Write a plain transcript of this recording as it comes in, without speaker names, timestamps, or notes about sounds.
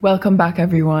Welcome back,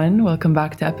 everyone. Welcome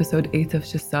back to episode 8 of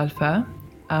Shistalfa.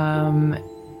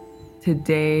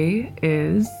 Today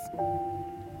is...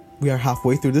 We are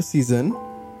halfway through the season.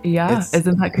 Yeah, It's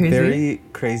isn't that crazy? very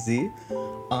crazy.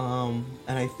 And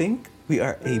I think we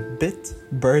are a bit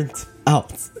burnt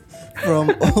out from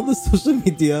all the social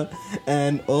media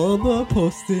and all the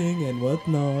posting and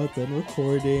whatnot and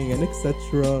recording and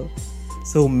etc.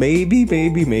 So maybe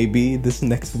this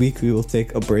next week we will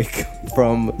take a break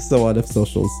from so out of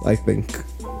socials, I think.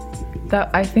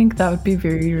 I think that would be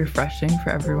very refreshing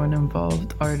for everyone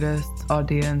involved, artists,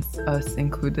 audience, us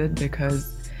included,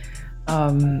 because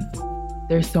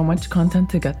there's so much content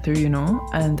to get through,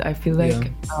 and I feel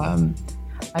like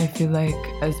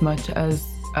as much as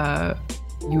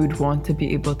you would want to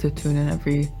be able to tune in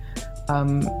every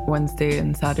Wednesday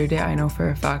and Saturday, I know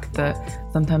for a fact that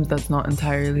sometimes that's not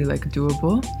entirely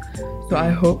doable. So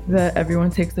I hope that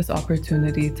everyone takes this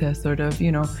opportunity to sort of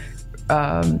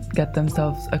get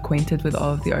themselves acquainted with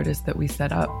all of the artists that we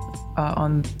set up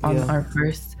on our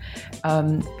first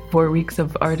 4 weeks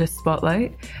of Artist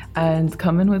Spotlight, and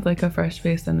come in with a fresh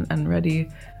face and ready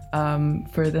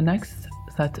for the next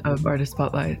set of Artist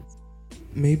Spotlights.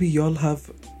 Maybe y'all have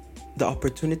the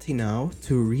opportunity now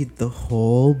to read the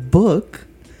whole book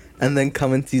and then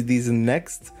come into these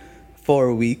next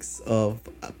 4 weeks of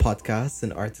podcasts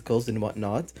and articles and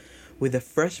whatnot with a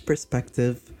fresh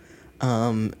perspective,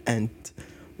 and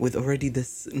with already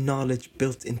this knowledge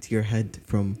built into your head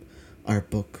from our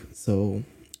book. So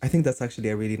I think that's actually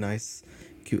a really nice,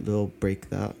 cute little break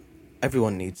that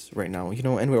everyone needs right now,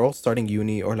 and we're all starting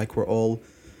uni, or we're all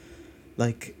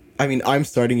I'm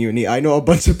starting uni. I know a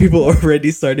bunch of people already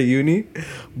started uni,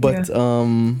 but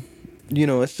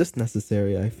it's just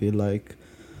necessary, I feel like.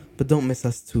 But don't miss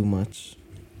us too much.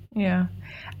 Yeah.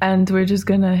 And we're just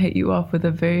gonna hit you off with a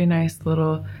very nice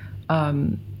little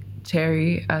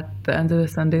cherry at the end of the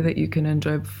Sunday that you can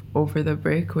enjoy over the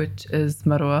break, which is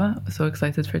Marwa. So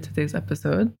excited for today's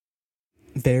episode.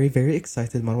 Very, very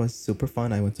excited. Marwa is super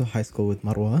fun. I went to high school with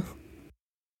Marwa.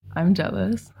 I'm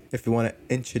jealous. If you want to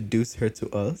introduce her to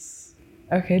us.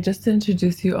 Okay, just to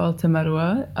introduce you all to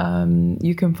Marwa,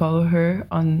 you can follow her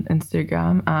on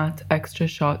Instagram at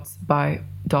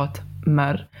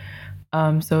extrashotsby.mar.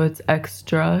 So it's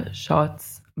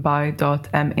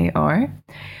extrashotsby.mar.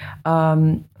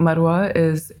 Marwa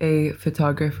is a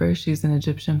photographer. She's an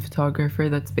Egyptian photographer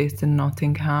that's based in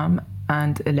Nottingham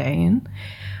and Al Ain,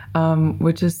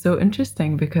 which is so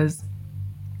interesting because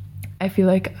I feel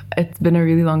like it's been a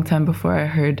really long time before I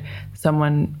heard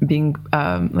someone being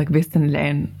based in Al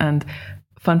Ain. And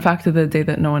fun fact of the day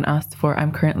that no one asked for,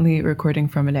 I'm currently recording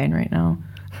from Al Ain right now.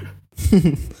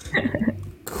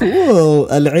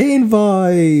 Cool. Al Ain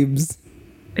vibes.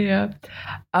 Yeah.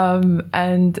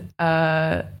 And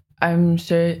I'm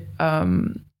sure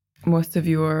most of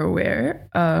you are aware,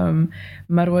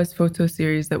 Marwa's photo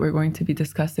series that we're going to be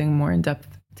discussing more in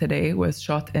depth today was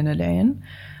shot in Al Ain.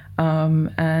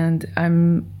 And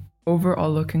I'm overall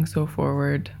looking so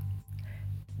forward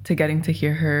to getting to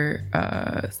hear her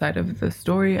side of the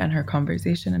story and her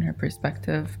conversation and her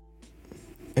perspective.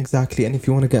 Exactly. And if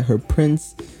you want to get her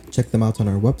prints, check them out on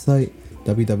our website,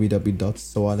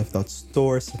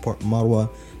 www.soalif.store. Support Marwa,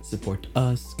 support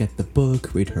us, get the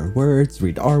book, read her words,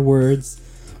 read our words.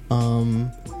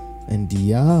 And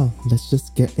yeah, let's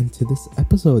just get into this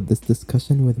episode, this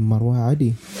discussion with Marwa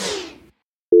Ali.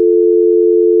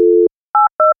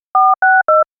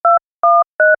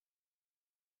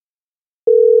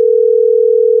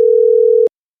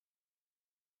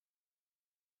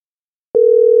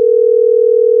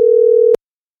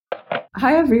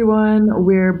 Hi everyone,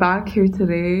 we're back here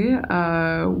today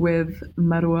with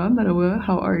Marwa. Marwa,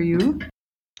 how are you?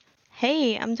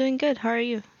 Hey, I'm doing good. How are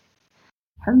you?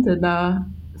 Alhamdulillah.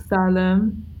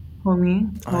 Salam, homie,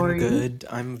 how are I'm you? good.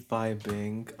 I'm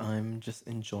vibing. I'm just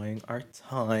enjoying our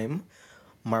time.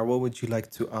 Marwa, would you like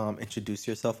to introduce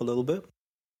yourself a little bit?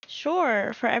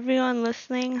 Sure. For everyone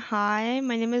listening, hi.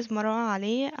 My name is Marwa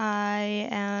Ali. I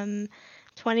am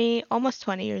 20, almost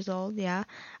 20 years old. Yeah.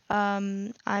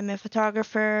 I'm a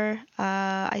photographer.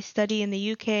 I study in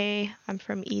the UK. I'm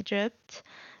from Egypt.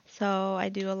 So I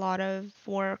do a lot of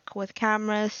work with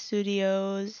cameras,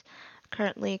 studios,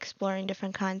 currently exploring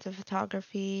different kinds of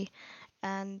photography.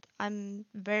 And I'm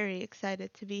very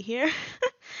excited to be here.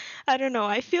 I don't know.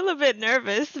 I feel a bit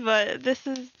nervous, but this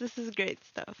is great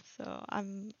stuff. So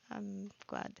I'm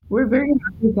glad. We're very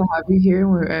happy to have you here.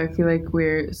 I feel like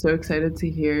we're so excited to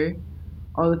hear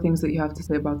all the things that you have to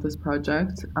say about this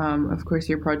project. Of course,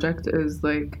 your project is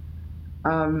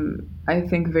I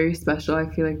think very special. I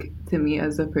feel like to me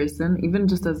as a person, even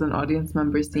just as an audience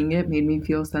member, seeing it made me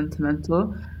feel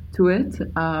sentimental to it.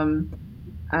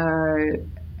 Uh,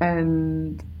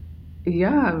 and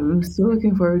yeah, I'm still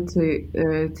looking forward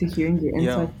to hearing your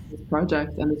Yeah. insights on this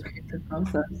project and this creative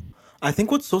process. I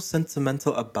think what's so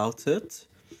sentimental about it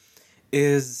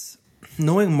is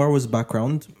knowing Marwa's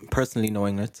background, personally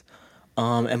knowing it,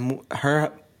 and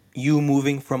her, you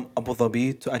moving from Abu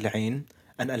Dhabi to Al Ain,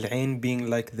 and Al Ain being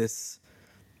like this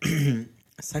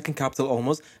second capital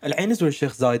almost. Al Ain is where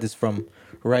Sheikh Zayed is from,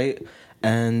 right?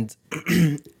 And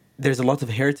there's a lot of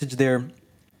heritage there.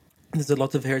 There's a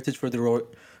lot of heritage for the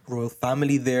royal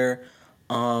family there.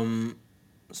 Um,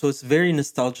 so it's very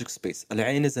nostalgic space. Al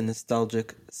Ain is a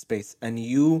nostalgic space, and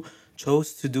you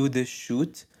chose to do this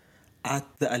shoot at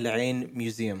the Al Ain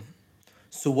Museum.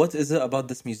 So what is it about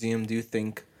this museum do you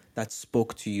think that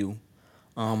spoke to you,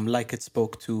 like it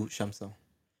spoke to Shamsa?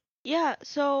 Yeah,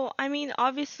 so I mean,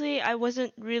 obviously, I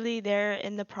wasn't really there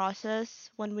in the process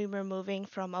when we were moving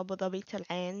from Abu Dhabi to Al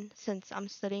Ain since I'm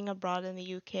studying abroad in the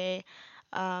UK,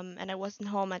 and I wasn't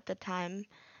home at the time.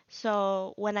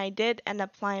 So when I did end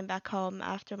up flying back home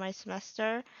after my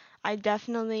semester, I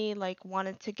definitely like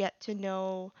wanted to get to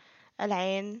know Al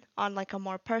Ain on like a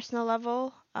more personal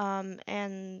level,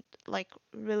 and like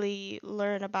really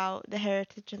learn about the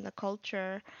heritage and the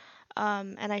culture.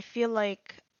 And I feel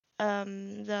like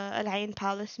the Al Ain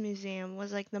Palace Museum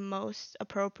was like the most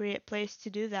appropriate place to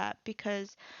do that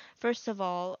because, first of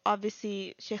all,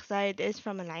 obviously Sheikh Zayed is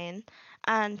from Al Ain,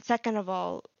 and second of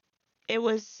all, it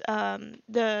was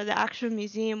the actual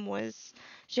museum was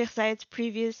Sheikh Zayed's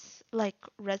previous like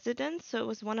residence, so it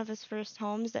was one of his first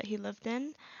homes that he lived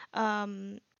in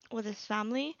um, with his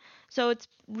family. So it's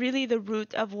really the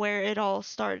root of where it all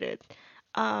started.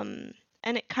 Um,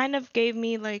 and it kind of gave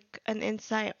me like an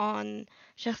insight on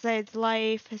Sheikh Zayed's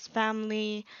life, his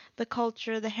family, the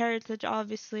culture, the heritage,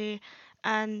 obviously,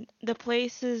 and the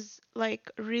place is like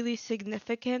really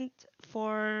significant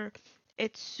for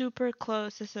its super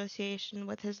close association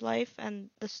with his life and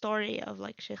the story of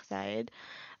like Sheikh Zayed.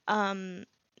 Um,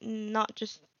 not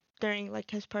just during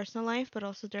like his personal life, but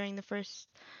also during the first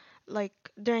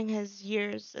like during his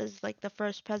years as like the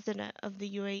first president of the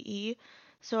UAE.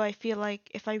 So I feel like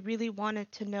if I really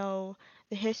wanted to know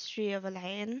the history of Al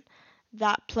Ain,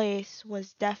 that place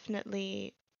was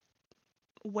definitely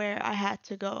where I had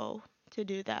to go to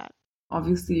do that.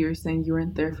 Obviously, you're saying you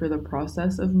weren't there for the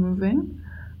process of moving,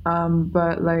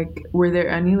 but like, were there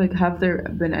any like, have there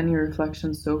been any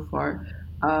reflections so far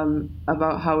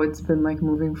about how it's been like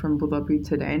moving from Abu Dhabi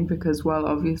to Dain? Because while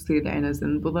obviously Dain is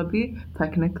in Abu Dhabi,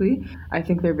 technically, I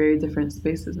think they're very different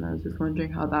spaces, and I was just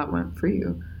wondering how that went for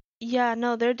you. Yeah,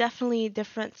 no, they're definitely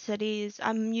different cities.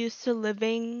 I'm used to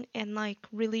living in like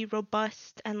really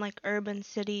robust and like urban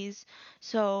cities.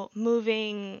 So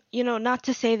moving, not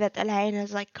to say that Al Ain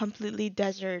is like completely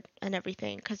desert and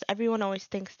everything, because everyone always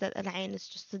thinks that Al Ain is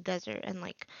just a desert and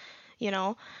like, you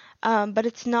know, but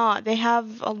it's not. They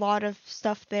have a lot of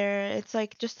stuff there. It's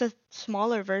like just a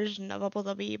smaller version of Abu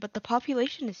Dhabi, but the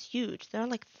population is huge. There are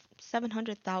like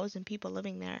 700,000 people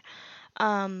living there.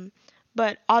 Um,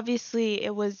 but obviously,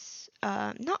 it was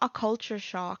not a culture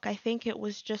shock. I think it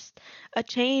was just a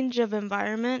change of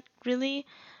environment, really.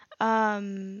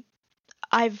 Um,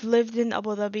 I've lived in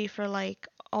Abu Dhabi for like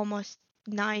almost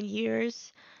 9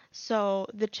 years. So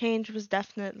the change was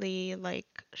definitely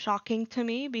like shocking to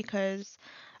me because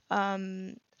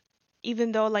um,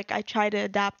 even though like I try to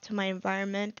adapt to my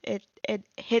environment, it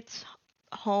hits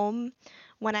home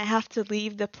when I have to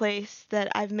leave the place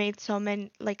that I've made so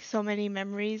many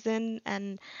memories in,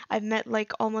 and I've met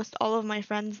like almost all of my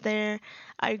friends there.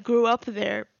 I grew up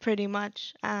there pretty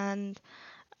much, and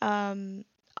um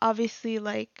obviously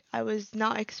like I was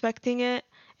not expecting it.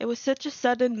 It was such a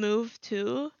sudden move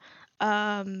too.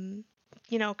 Um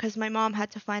 'cause my mom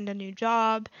had to find a new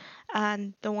job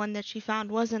and the one that she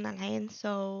found wasn't Al Ain,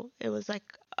 so it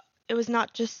was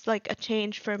not just like a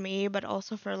change for me, but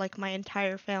also for like my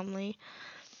entire family.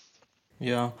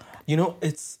 Yeah,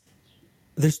 it's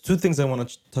there's two things I want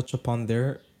to touch upon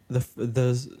there.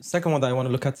 The second one that I want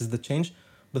to look at is the change,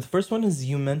 but the first one is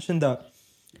you mentioned that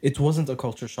it wasn't a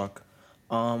culture shock,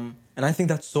 and I think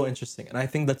that's so interesting, and I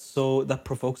think that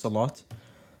provokes a lot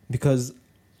because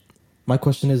my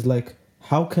question is like,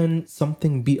 how can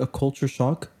something be a culture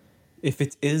shock if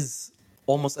it is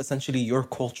almost essentially your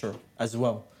culture as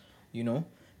well? You know,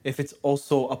 if it's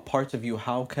also a part of you,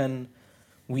 how can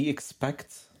we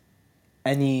expect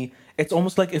any? It's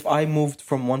almost like if I moved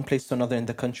from one place to another in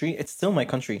the country, it's still my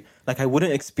country. Like I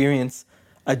wouldn't experience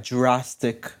a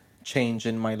drastic change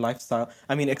in my lifestyle.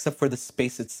 I mean, except for the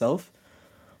space itself.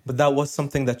 But that was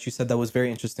something that you said that was very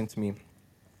interesting to me.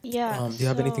 Yeah, Do you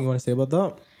have anything so you want to say about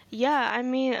that? yeah, I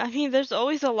mean, there's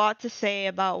always a lot to say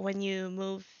about when you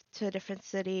move to a different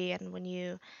city and when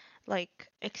you like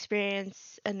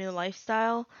experience a new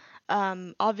lifestyle.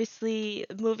 Obviously,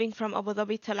 moving from Abu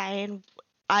Dhabi to Al Ain,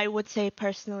 I would say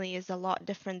personally is a lot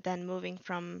different than moving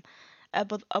from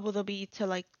Abu Dhabi to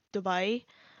like Dubai,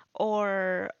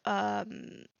 or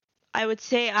I would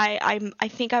say I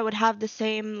think I would have the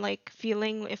same like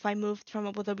feeling if I moved from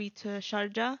Abu Dhabi to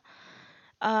Sharjah.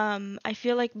 I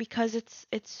feel like because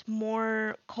it's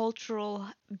more cultural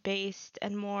based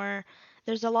and more,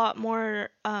 there's a lot more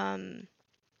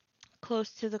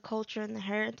close to the culture and the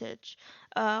heritage.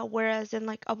 Whereas in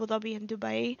like Abu Dhabi and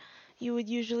Dubai, you would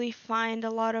usually find a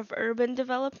lot of urban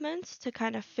developments to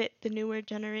kind of fit the newer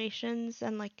generations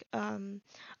and like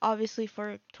obviously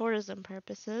for tourism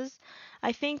purposes.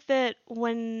 I think that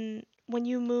when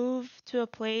you move to a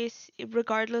place,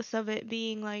 regardless of it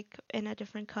being like in a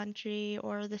different country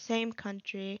or the same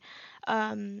country,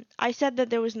 I said that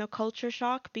there was no culture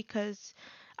shock because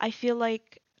I feel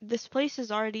like this place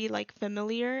is already like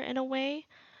familiar in a way,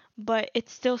 but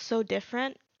it's still so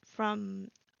different from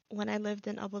when I lived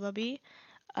in Abu Dhabi.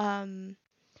 Um,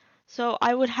 so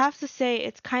I would have to say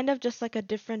it's kind of just like a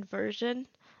different version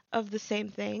of the same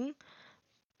thing,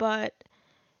 but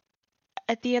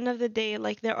at the end of the day,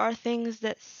 like there are things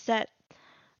that set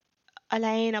Al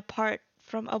Ain apart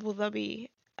from Abu Dhabi,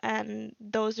 and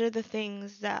those are the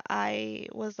things that I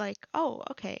was like, oh,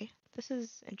 okay, this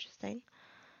is interesting,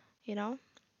 you know?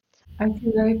 I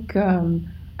feel like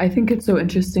I think it's so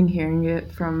interesting hearing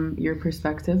it from your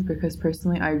perspective because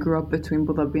personally I grew up between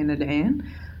Abu Dhabi and Al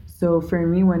Ain. So for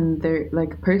me, when they're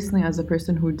like personally as a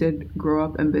person who did grow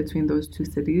up in between those two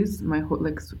cities my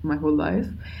whole life,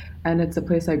 and it's a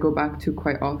place I go back to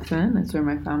quite often. It's where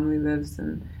my family lives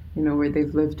and where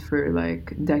they've lived for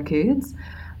like decades.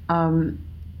 Um,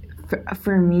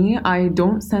 for me, I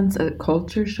don't sense a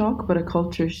culture shock, but a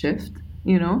culture shift.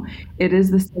 It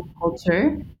is the same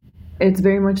culture, it's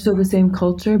very much so the same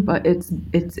culture, but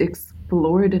it's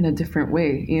explored in a different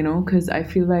way, because I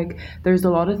feel like there's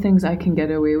a lot of things I can get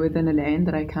away with in Al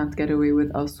that I can't get away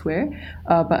with elsewhere.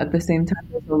 But at the same time,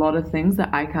 there's a lot of things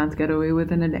that I can't get away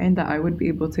with in Al that I would be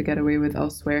able to get away with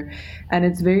elsewhere. And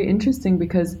it's very interesting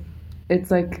because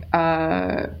it's like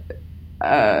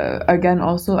again,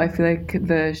 also, I feel like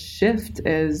the shift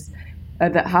is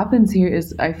that happens here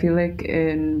is I feel like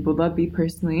in Abu Dhabi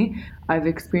personally, I've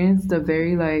experienced a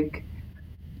very like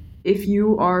if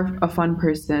you are a fun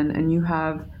person and you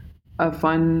have a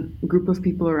fun group of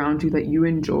people around you that you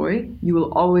enjoy, you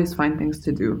will always find things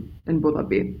to do in Abu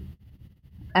Dhabi.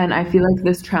 And I feel like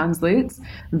this translates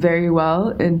very well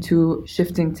into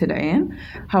shifting to Dayan.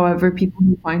 However, people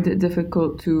who find it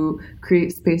difficult to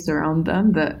create space around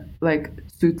them that like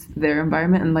suits their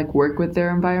environment and like work with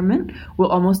their environment will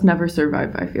almost never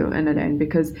survive, I feel, in Al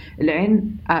because Al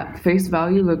at face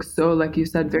value looks so, like you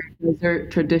said, very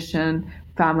desert, tradition,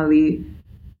 family,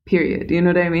 period. You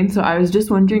know what I mean? So I was just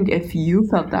wondering if you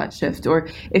felt that shift, or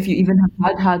if you even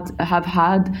have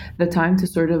had the time to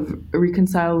sort of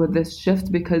reconcile with this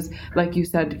shift, because, like you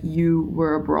said, you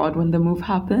were abroad when the move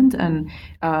happened, and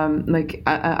like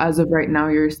as of right now,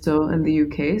 you're still in the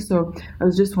UK. So I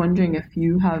was just wondering if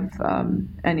you have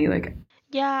any like.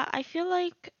 Yeah, I feel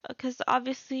like because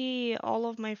obviously all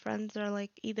of my friends are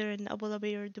like either in Abu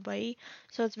Dhabi or Dubai,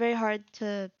 so it's very hard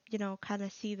to, kind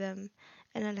of see them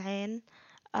in Al Ain.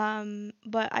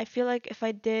 But I feel like if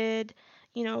I did,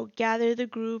 gather the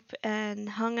group and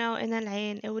hung out in Al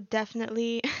Ain, it would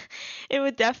definitely it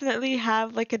would definitely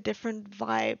have like a different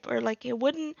vibe, or like it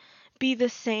wouldn't be the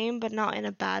same but not in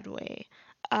a bad way.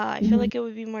 I feel Mhm. like it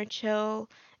would be more chill,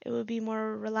 it would be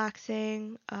more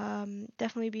relaxing,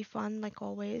 definitely be fun like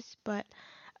always, but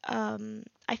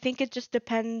I think it just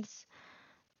depends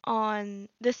on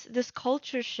this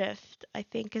culture shift. I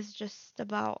think is just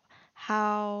about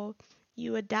how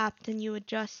you adapt and you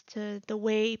adjust to the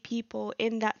way people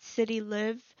in that city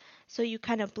live, so you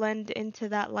kind of blend into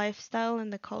that lifestyle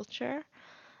and the culture.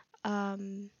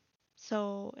 Um,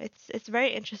 so it's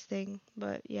very interesting,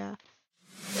 but yeah.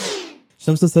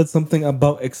 Shamsa said something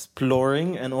about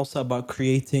exploring and also about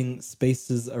creating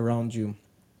spaces around you.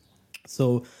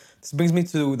 So this brings me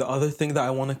to the other thing that I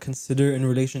want to consider in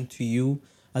relation to you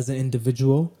as an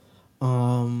individual.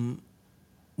 Um,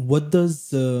 what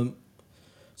does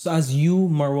so as you,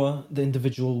 Marwa, the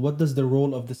individual, what does the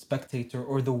role of the spectator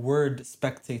or the word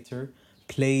spectator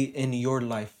play in your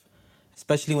life,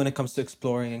 especially when it comes to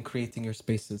exploring and creating your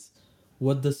spaces?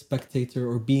 What does spectator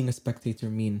or being a spectator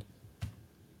mean?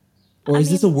 Or I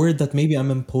is this a mean, word that maybe I'm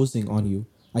imposing on you?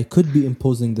 I could be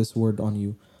imposing this word on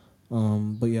you.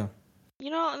 But yeah.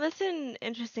 that's an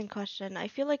interesting question. I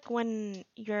feel like when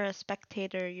you're a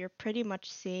spectator, you're pretty much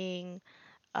seeing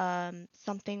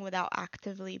something without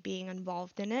actively being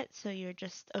involved in it. So you're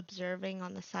just observing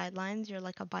on the sidelines. You're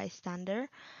like a bystander.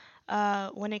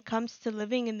 When it comes to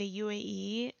living in the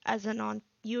UAE as a non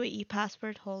UAE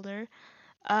passport holder,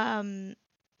 um,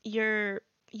 you're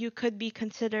you could be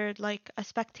considered like a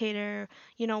spectator,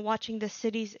 watching the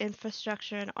city's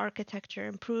infrastructure and architecture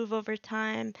improve over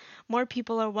time. More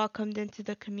people are welcomed into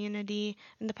the community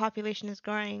and the population is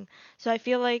growing. So I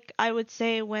feel like I would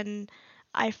say when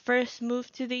I first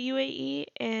moved to the UAE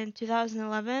in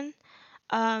 2011,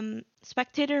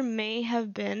 spectator may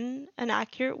have been an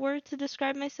accurate word to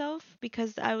describe myself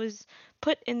because I was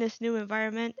put in this new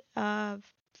environment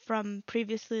from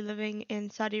previously living in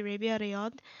Saudi Arabia,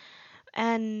 Riyadh,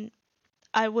 and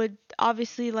I would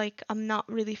obviously like I'm not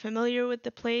really familiar with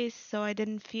the place, so I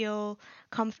didn't feel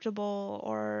comfortable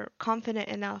or confident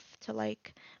enough to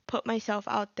like put myself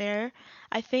out there.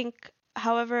 I think,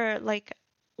 however, like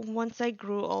once I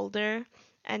grew older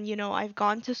and I've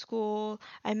gone to school,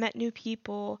 I met new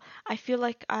people, I feel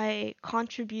like I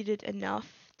contributed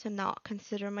enough to not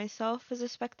consider myself as a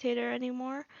spectator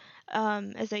anymore,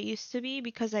 as I used to be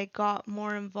because I got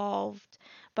more involved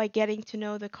by getting to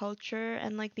know the culture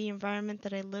and like the environment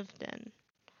that I lived in.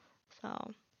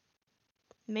 So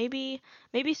maybe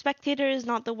spectator is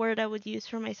not the word I would use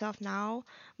for myself now,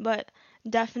 but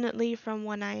definitely from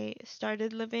when I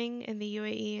started living in the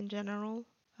UAE in general.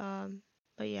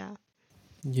 But yeah.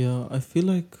 Yeah, I feel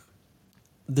like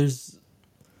there's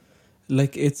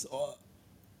like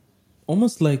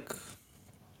almost like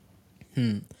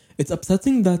hmm, it's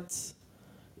upsetting that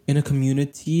in a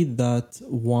community that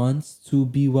wants to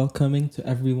be welcoming to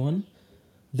everyone,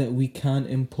 that we can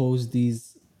impose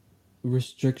these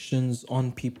restrictions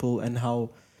on people and how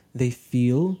they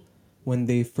feel when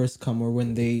they first come,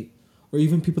 or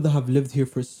even people that have lived here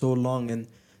for so long, and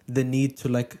the need to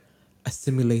like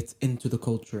assimilate into the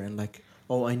culture, and like,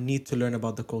 oh, I need to learn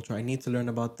about the culture, I need to learn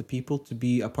about the people to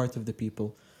be a part of the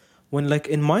people. When like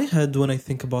in my head, when I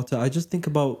think about it, I just think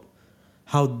about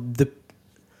how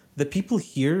the people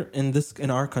here in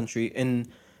our country, in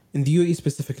the UAE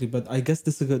specifically, but I guess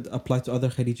this could apply to other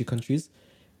Khaliji countries.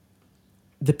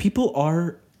 The people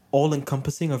are all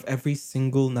encompassing of every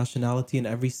single nationality and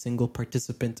every single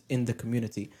participant in the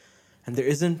community, and there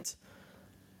isn't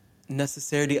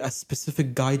necessarily a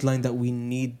specific guideline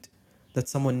that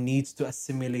someone needs to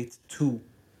assimilate to.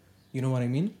 You know what I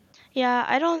mean? Yeah,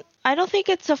 I don't think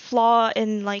it's a flaw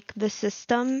in like the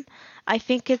system. I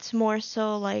think it's more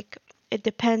so like it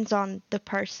depends on the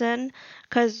person.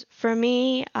 'Cause for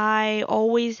me, I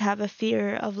always have a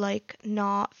fear of like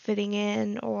not fitting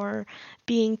in or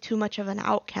being too much of an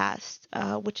outcast,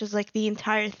 which is like the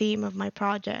entire theme of my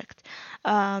project.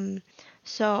 Um,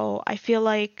 so I feel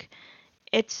like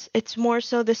it's more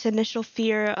so this initial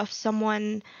fear of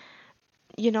someone,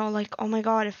 like, oh my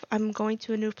God, if I'm going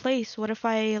to a new place, what if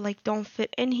I like don't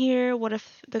fit in here? What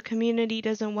if the community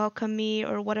doesn't welcome me?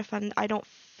 Or what if I don't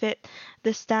fit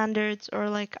the standards or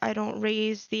like I don't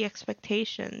raise the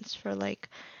expectations for like,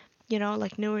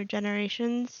 like newer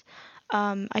generations?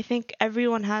 I think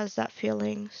everyone has that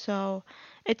feeling. So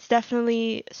it's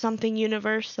definitely something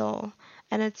universal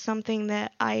and it's something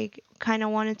that I kind of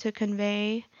wanted to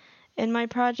convey in my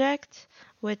project,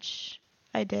 which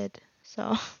I did.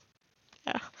 So,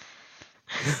 yeah.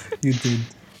 You did.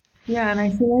 Yeah, and I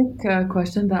feel like a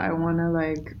question that I want to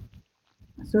like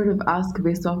sort of ask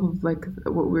based off of like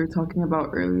what we were talking about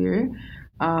earlier,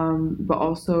 but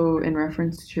also in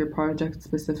reference to your project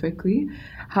specifically.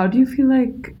 How do you feel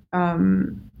like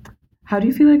how do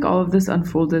you feel like all of this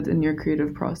unfolded in your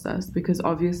creative process? Because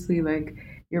obviously, like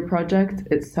your project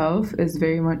itself is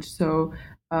very much so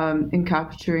in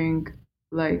capturing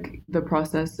like the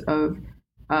process of,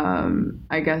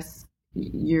 I guess,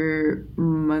 your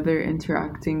mother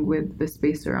interacting with the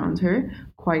space around her,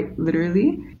 quite Mhm.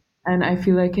 literally. And I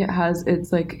feel like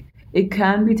it's like it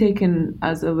can be taken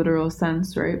as a literal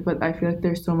sense, right? But I feel like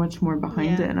there's so much more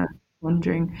behind it, Yeah. and I'm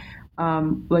wondering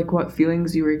like what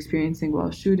feelings you were experiencing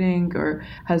while shooting, or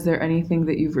has there anything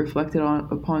that you've reflected on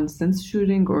upon since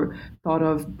shooting or thought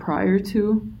of prior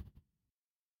to?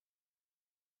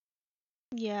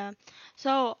 Yeah.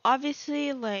 So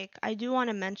obviously, like, I do want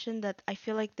to mention that I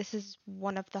feel like this is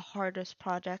one of the hardest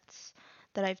projects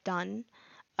that I've done.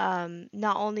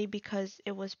 Not only because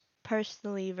it was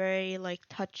personally very like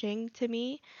touching to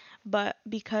me, but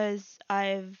because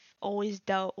I've always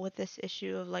dealt with this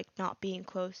issue of like not being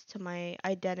close to my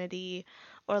identity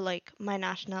or like my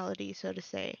nationality, so to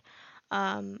say.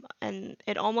 And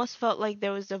it almost felt like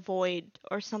there was a void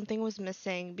or something was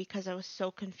missing because I was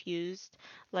so confused,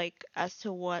 like as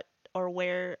to what or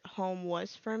where home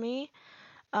was for me.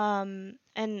 And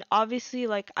obviously,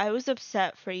 like, I was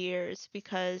upset for years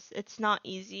because it's not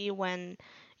easy when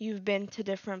you've been to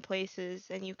different places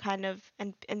and you kind of,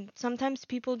 and sometimes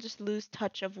people just lose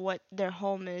touch of what their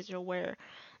home is or where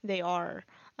they are.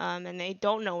 And they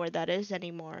don't know where that is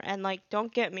anymore. And like,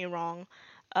 don't get me wrong,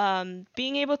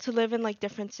 being able to live in like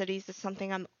different cities is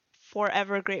something I'm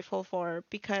forever grateful for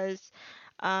because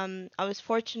I was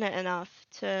fortunate enough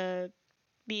to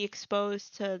be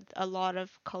exposed to a lot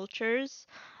of cultures.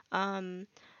 Um,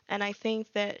 and I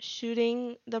think that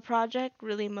shooting the project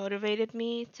really motivated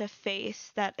me to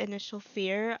face that initial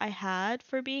fear I had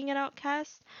for being an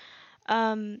outcast.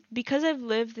 Because I've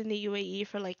lived in the UAE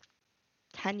for like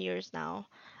 10 years now,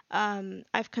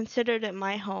 I've considered it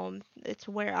my home. It's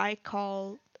where I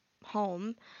call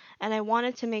home. And I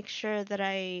wanted to make sure that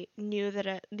I knew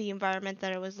that the environment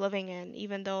that I was living in,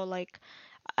 even though like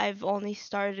I've only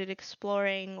started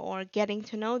exploring or getting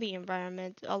to know the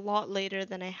environment a lot later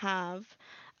than I have.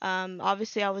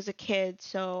 Obviously, I was a kid,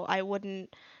 so I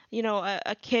wouldn't,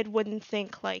 a kid wouldn't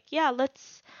think like, yeah,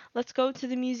 let's go to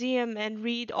the museum and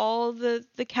read all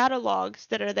the catalogs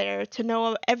that are there to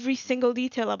know every single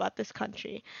detail about this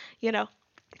country, you know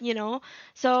you know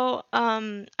so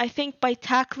I think by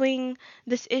tackling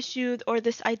this issue or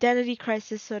this identity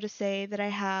crisis, so to say, that I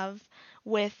have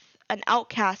with an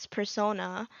outcast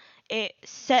persona, it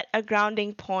set a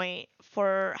grounding point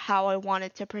for how I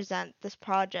wanted to present this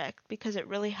project because it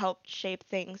really helped shape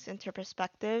things into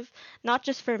perspective, not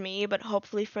just for me but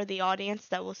hopefully for the audience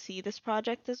that will see this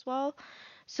project as well.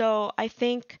 So I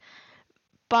think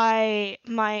by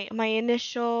my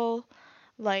initial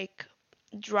like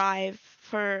drive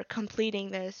for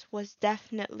completing this was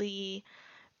definitely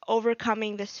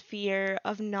overcoming this fear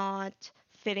of not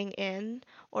fitting in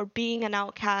or being an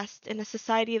outcast in a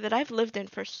society that I've lived in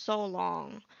for so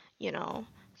long, you know.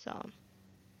 So,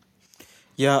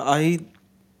 Yeah, I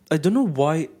don't know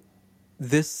why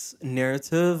this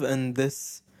narrative and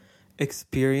this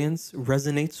experience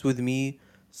resonates with me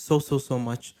so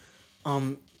much.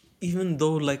 Um, Even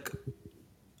though like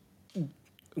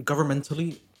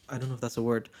governmentally, I don't know if that's a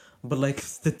word, but like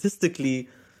statistically,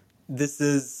 this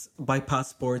is by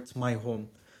passport my home,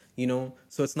 you know?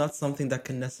 So it's not something that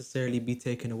can necessarily be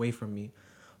taken away from me.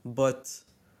 But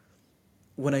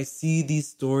when I see these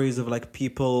stories of like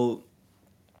people,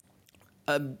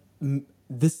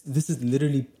 this is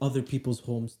literally other people's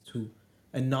homes too,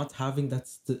 and not having that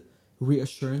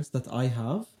reassurance that I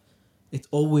have, it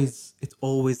always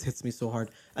hits me so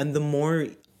hard. And the more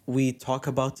we talk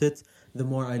about it, the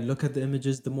more I look at the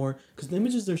images, the more, because the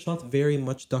images are shot very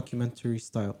much documentary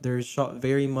style. They're shot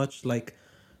very much like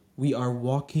we are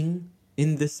walking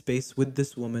in this space with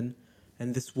this woman,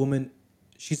 and this woman,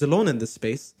 she's alone in this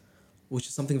space, which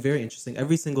is something very interesting.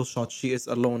 Every single shot, she is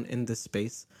alone in this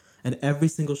space, and every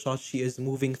single shot, she is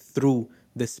moving through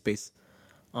this space.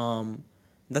 Um,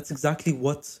 that's exactly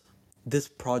what this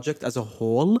project as a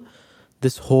whole,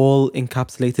 this whole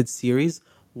encapsulated series,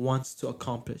 wants to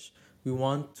accomplish. We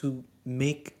want to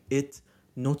make it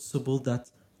noticeable that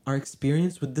our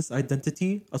experience with this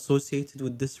identity associated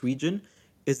with this region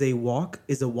is a walk,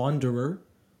 is a wanderer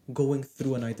going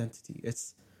through an identity.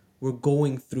 It's we're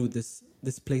going through this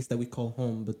place that we call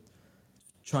home, but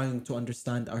trying to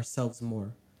understand ourselves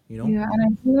more, you know? Yeah, and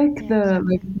I feel like yeah,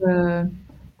 exactly. the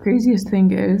craziest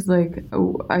thing is like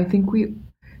I think we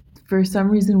for some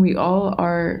reason we all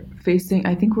are facing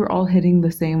I think we're all hitting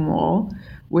the same wall,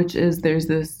 which is there's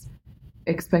this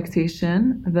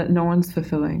expectation that no one's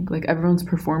fulfilling. Like everyone's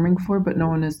performing for, but no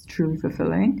one is truly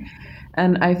fulfilling.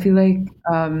 And I feel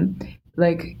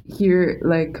like here,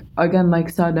 like again, like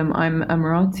Sadam, I'm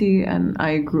Emirati and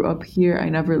I grew up here. I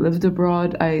never lived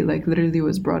abroad. I like literally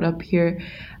was brought up here.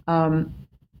 Um,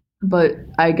 but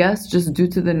I guess just due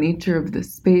to the nature of the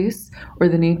space or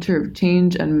the nature of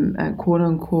change and quote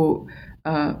unquote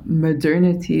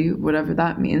modernity, whatever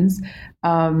that means,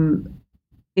 um,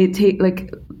 it take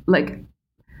like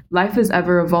life is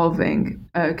ever evolving.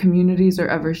 Communities are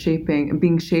ever shaping,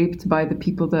 being shaped by the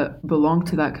people that belong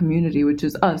to that community, which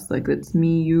is us. Like it's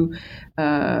me, you,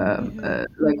 Mhm.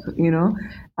 like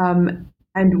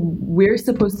and we're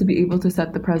supposed to be able to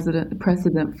set the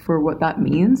precedent for what that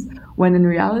means. When in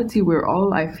reality, we're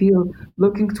all, I feel,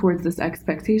 looking towards this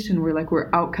expectation. We're like we're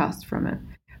outcast from it.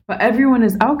 But everyone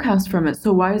is outcast from it.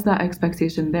 So why is that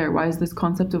expectation there? Why is this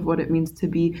concept of what it means to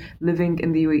be living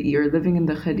in the UAE or living in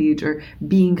the Khalij or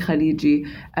being Khaliji?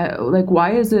 Like,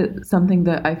 why is it something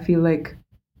that I feel like,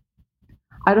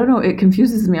 I don't know, it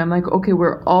confuses me. I'm like, okay,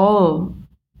 we're all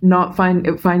not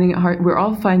finding it hard. We're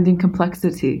all finding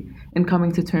complexity in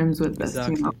coming to terms with this,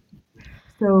 you know? Exactly.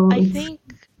 So I it's, think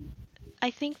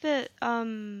I think that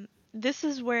this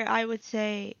is where I would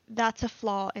say that's a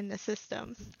flaw in the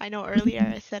system. I know earlier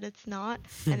I said it's not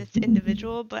and it's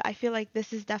individual, but I feel like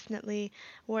this is definitely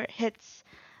where it hits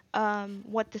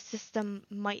what the system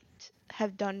might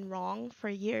have done wrong for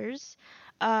years.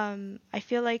 I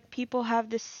feel like people have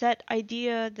this set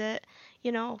idea that,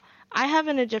 you know, I have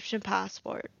an Egyptian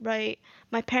passport, right?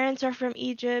 My parents are from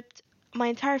Egypt. My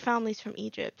entire family's from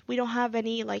Egypt. We don't have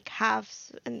any like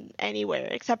halves anywhere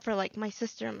except for like my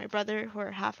sister and my brother who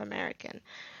are half American.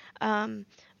 Um,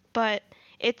 but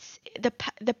it's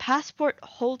the passport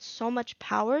holds so much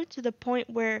power to the point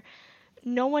where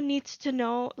no one needs to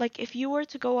know, like if you were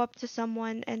to go up to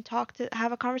someone and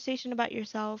have a conversation about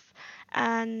yourself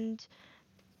and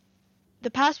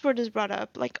the passport is brought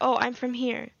up, like, oh, I'm from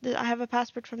here, I have a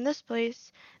passport from this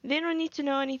place, they don't need to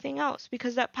know anything else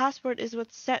because that passport is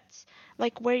what sets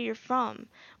like where you're from,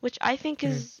 which I think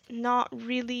Mm. is not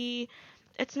really,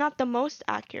 it's not the most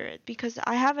accurate because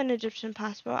I have an Egyptian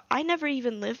passport. I never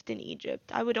even lived in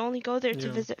Egypt. I would only go there to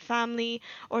Yeah. visit family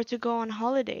or to go on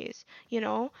holidays, you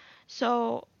know?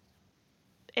 So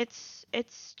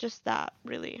it's just that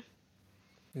really.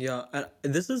 Yeah, and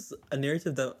this is a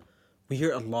narrative that we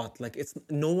hear a lot. Like, it's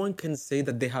no one can say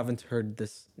that they haven't heard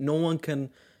this. No one can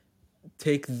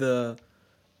take the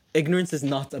ignorance is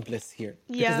not a bliss here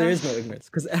because there Yeah. is no ignorance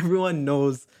because everyone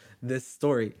knows this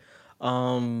story.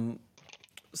 Um,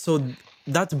 so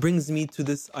that brings me to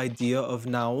this idea of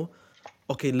now,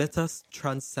 okay, let us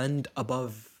transcend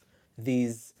above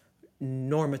these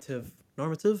normative.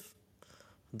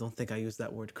 I don't think I used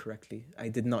that word correctly. I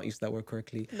did not use that word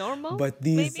correctly. Normal, But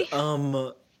these maybe.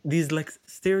 these like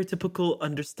stereotypical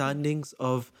understandings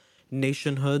of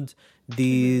nationhood,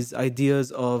 these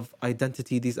ideas of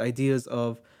identity, these ideas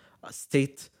of a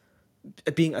state,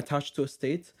 being attached to a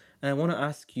state. And I want to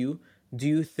ask you, do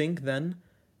you think then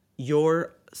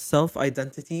your self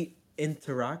identity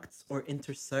interacts or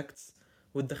intersects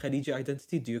with the Khaliji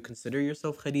identity? Do you consider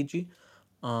yourself Khaliji?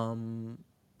 Um,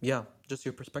 yeah, just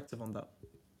your perspective on that.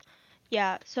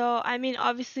 Yeah, so I mean,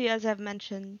 obviously, as I've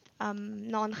mentioned,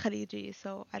 non-Khaliji,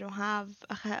 so I don't have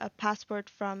a passport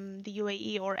from the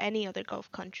UAE or any other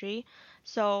Gulf country.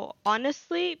 So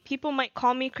honestly, people might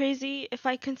call me crazy if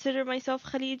I consider myself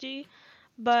Khaliji,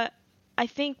 but I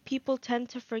think people tend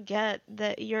to forget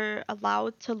that you're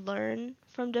allowed to learn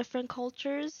from different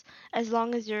cultures as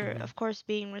long as you're, Mm-hmm. of course,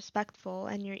 being respectful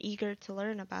and you're eager to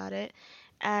learn about it,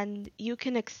 and you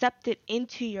can accept it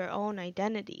into your own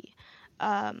identity,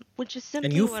 which is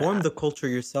And simply you what form the culture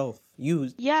yourself. You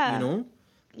yeah, know?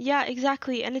 yeah,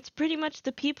 exactly. And it's pretty much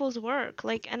the people's work.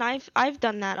 Like, and I've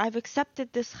done that. I've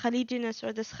accepted this Khalijiness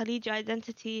or this Khaliji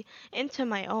identity into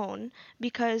my own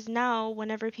because now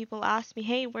whenever people ask me,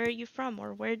 "Hey, where are you from?"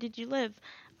 or "Where did you live?"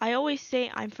 I always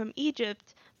say I'm from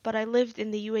Egypt, but I lived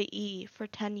in the UAE for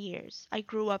 10 years. I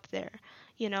grew up there,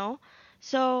 you know?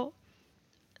 So,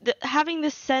 having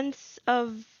this sense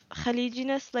of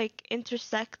Khalijiness like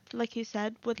intersect, like you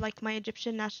said, with like my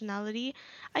Egyptian nationality,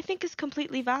 I think is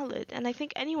completely valid, and I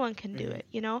think anyone can do Mm-hmm. it.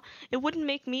 You know, it wouldn't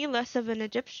make me less of an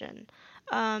Egyptian.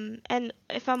 And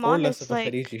if I'm Or less honest, of a like,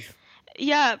 Khariji.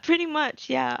 yeah, pretty much,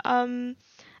 yeah.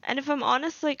 And if I'm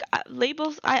honest, like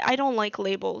labels, I don't like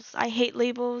labels. I hate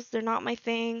labels. They're not my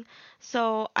thing.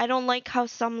 So I don't like how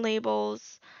some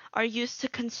labels are used to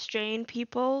constrain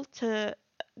people to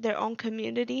their own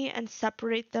community and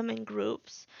separate them in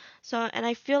groups. So, and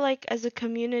I feel like as a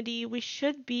community, we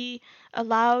should be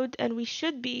allowed and we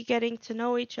should be getting to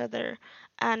know each other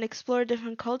and explore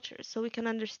different cultures so we can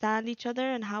understand each other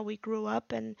and how we grew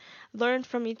up and learn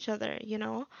from each other, you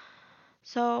know?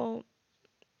 So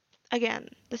again,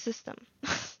 the system.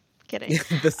 Kidding.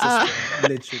 The Uh, system,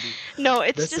 literally. no,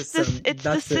 The it's just this. system, It's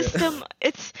the that's it. system.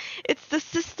 It's the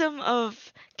system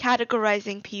of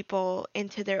categorizing people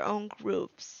into their own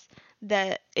groups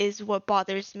that is what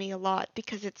bothers me a lot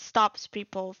because it stops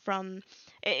people from.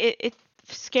 It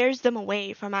scares them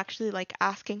away from actually like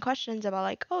asking questions about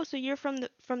like, oh, so you're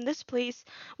from this place.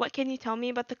 What can you tell me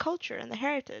about the culture and the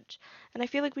heritage? And I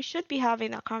feel like we should be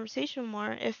having that conversation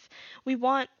more if we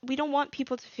don't want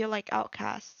people to feel like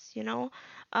outcasts, you know?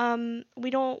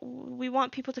 We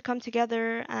want people to come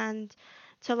together and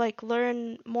to like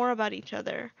learn more about each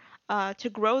other, to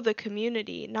grow the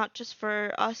community, not just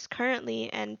for us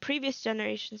currently and previous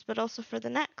generations, but also for the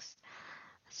next.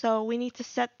 So we need to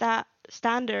set that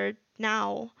standard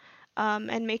now,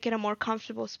 and make it a more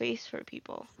comfortable space for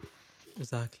people.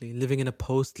 Exactly. Living in a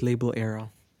post label era.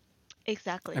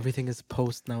 Exactly. Everything is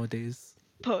post nowadays.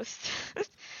 Post.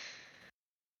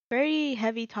 Very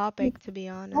heavy topic, to be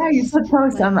Yeah, you honest. said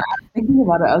post. I'm Like, thinking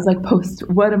about it. I was like, post.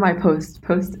 What am I post?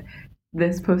 Post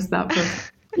this, post that,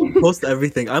 post. Post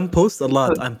everything. I'm post a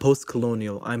lot. I'm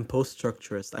post-colonial. I'm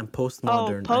post-structuralist. I'm Oh,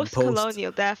 post-modern. I'm post.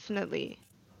 post-colonial, definitely.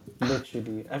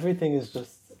 Literally, everything is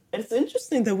just. It's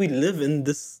interesting that we live in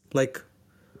this like.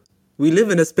 We live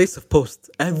in a space of post.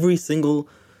 Every single,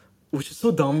 which is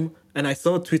so dumb. And I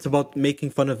saw tweets about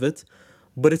making fun of it,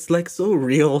 but it's like so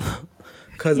real,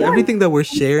 because Yeah, everything that we're I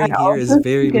sharing here is also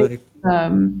very think it's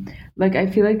like. like I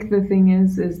feel like the thing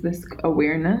is this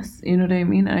awareness, you know what I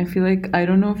mean? And I feel like I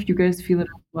don't know if you guys feel it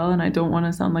as well, and I don't want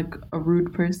to sound like a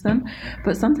rude person,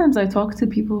 but sometimes I talk to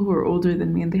people who are older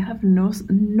than me and they have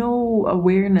no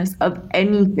awareness of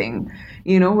anything,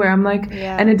 you know, where I'm like,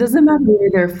 and Yeah. it doesn't matter where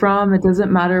they're from, it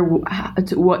doesn't matter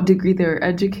to what degree they're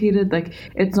educated, like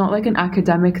it's not like an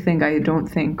academic thing, I don't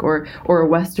think, or a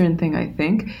Western thing, I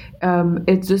think.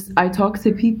 It's just I talk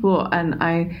to people and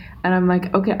I'm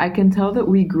like, okay, I can tell that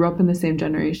we grew up in the same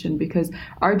generation because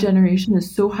our generation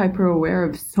is so hyper aware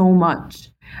of so much.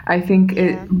 I think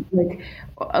it Yeah.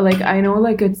 like I know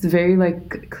like it's very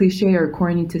like cliche or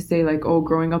corny to say like, oh,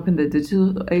 growing up in the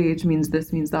digital age means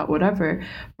this, means that, whatever.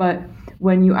 But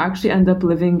when you actually end up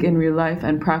living in real life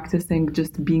and practicing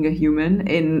just being a human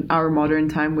in our modern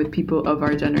time with people of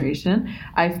our generation,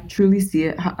 I truly see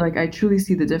it, like I truly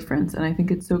see the difference. And I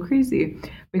think it's so crazy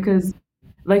because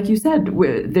like you said,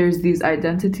 there's these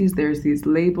identities, there's these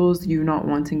labels, you not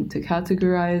wanting to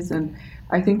categorize, and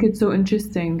I think it's so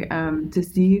interesting to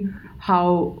see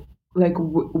how like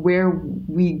where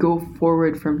we go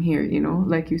forward from here. You know,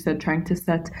 like you said, trying to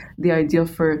set the ideal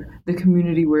for the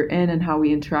community we're in and how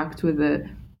we interact with it,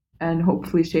 and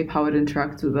hopefully shape how it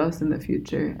interacts with us in the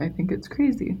future. I think it's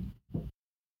crazy.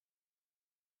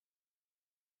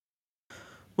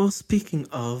 Well, speaking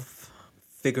of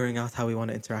figuring out how we want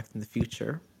to interact in the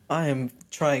future, I am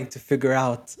trying to figure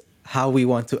out how we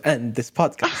want to end this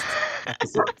podcast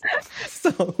episode.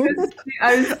 So,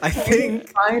 I was I trying to think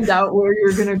find out where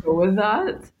you're gonna go with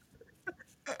that.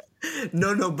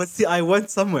 no, but see, I went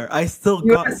somewhere. I still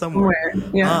You got went somewhere.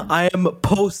 somewhere, yeah. I am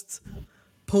post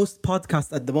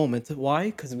podcast at the moment. Why?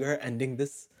 Because we are ending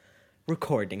this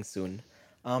recording soon.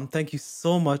 Thank you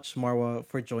so much, Marwa,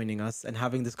 for joining us and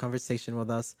having this conversation with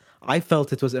us. I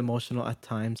felt it was emotional at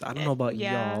times. I don't know about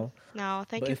Yeah. y'all, No,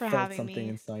 thank but you it for felt having something me.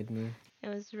 inside me. It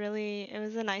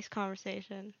was a nice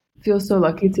conversation. Feel so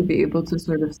lucky to be able to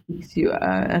sort of speak to you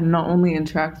and not only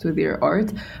interact with your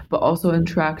art, but also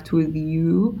interact with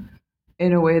you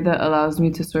in a way that allows me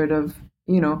to sort of,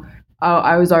 you know,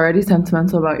 I was already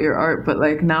sentimental about your art, but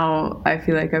like now I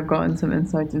feel like I've gotten some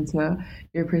insight into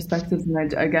your perspectives.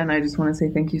 And again, I just want to say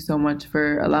thank you so much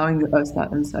for allowing us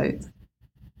that insight.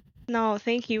 No,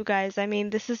 thank you guys. I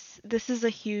mean, this is a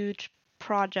huge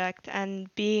project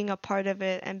and being a part of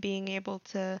it and being able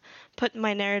to put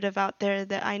my narrative out there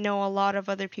that I know a lot of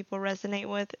other people resonate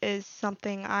with is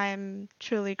something I'm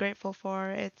truly grateful for.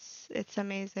 It's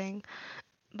amazing.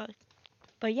 But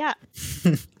but yeah.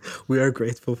 We are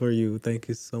grateful for you. Thank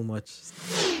you so much.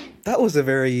 That was a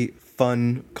very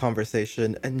fun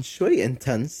conversation and really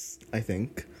intense, I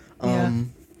think. Yeah.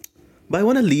 But I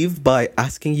want to leave by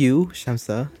asking you,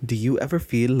 Shamsa, do you ever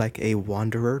feel like a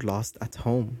wanderer lost at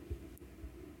home?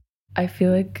 I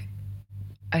feel like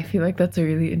I feel like that's a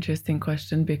really interesting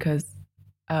question because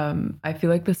I feel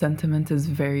like the sentiment is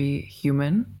very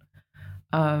human.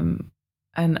 Um,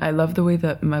 and I love the way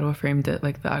that Marwa framed it,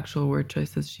 like the actual word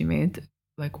choices she made,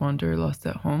 like wander lost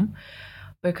at home.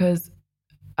 Because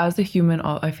as a human,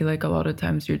 I feel like a lot of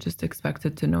times you're just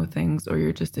expected to know things, or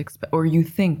you're just or you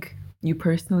think you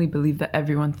personally believe that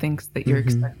everyone thinks that you're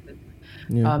expected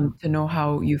Yeah. to know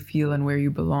how you feel and where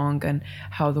you belong and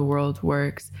how the world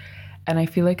works. And I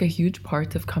feel like a huge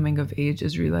part of coming of age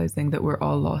is realizing that we're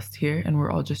all lost here and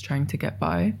we're all just trying to get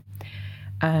by.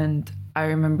 And I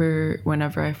remember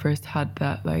whenever I first had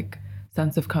that like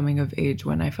sense of coming of age,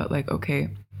 when I felt like, okay,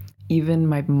 even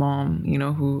my mom, you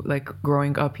know, who like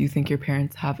growing up, you think your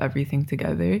parents have everything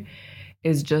together,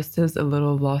 is just as a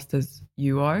little lost as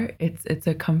you are. It's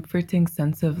a comforting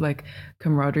sense of like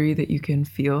camaraderie that you can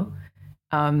feel.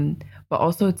 Um, but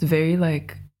also it's very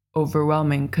like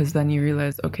overwhelming because then you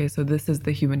realize, okay, so this is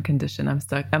the human condition. I'm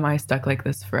stuck. Am I stuck like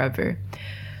this forever?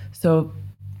 So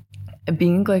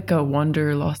being like a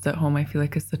wanderer lost at home, I feel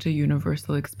like is such a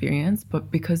universal experience.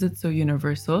 But because it's so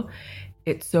universal,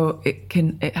 it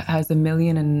has a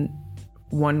million and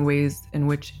one ways in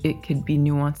which it could be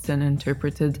nuanced and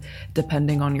interpreted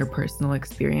depending on your personal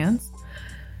experience.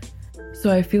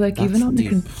 So I feel like That's even on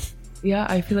deep. yeah,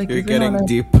 I feel like You're even on getting a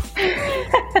deep.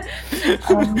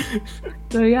 um,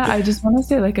 so yeah, I just want to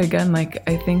say like again, like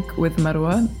I think with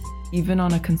Marwa, even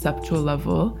on a conceptual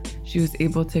level, she was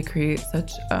able to create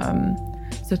such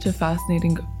a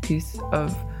fascinating piece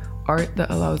of art that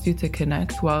allows you to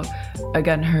connect. While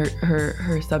again,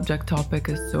 her subject topic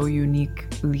is so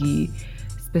uniquely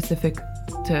specific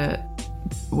to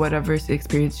whatever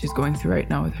experience she's going through right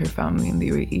now with her family in the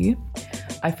UAE.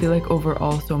 I feel like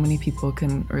overall so many people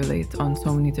can relate on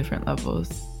so many different levels.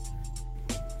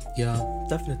 Yeah,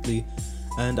 definitely.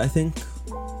 And I think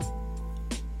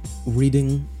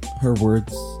reading her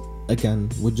words again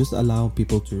would just allow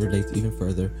people to relate even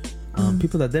further.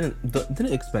 People that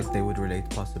didn't expect they would relate,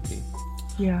 possibly.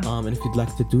 Yeah. And if you'd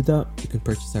like to do that, you can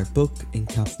purchase our book,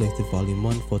 Encapsulated Volume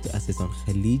 1, Photo Essays on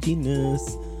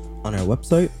Khalijiness, on our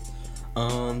website.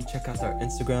 Check out our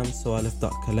Instagram,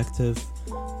 soalif.collective.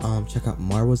 Check out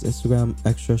Marwa's Instagram,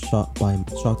 extra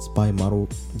shots by Marwa.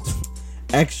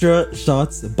 Extra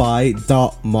shots by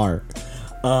 .mar.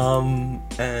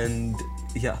 And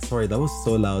yeah, sorry, that was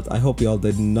so loud. I hope y'all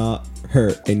did not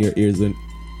hurt in your ears when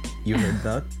you heard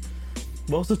that.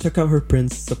 But also check out her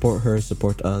prints, support her,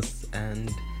 support us, and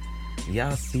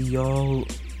yeah, see y'all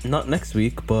not next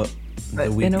week, but the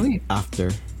in a week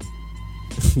after.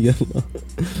 Yalla.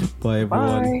 Bye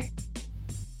everyone. Bye.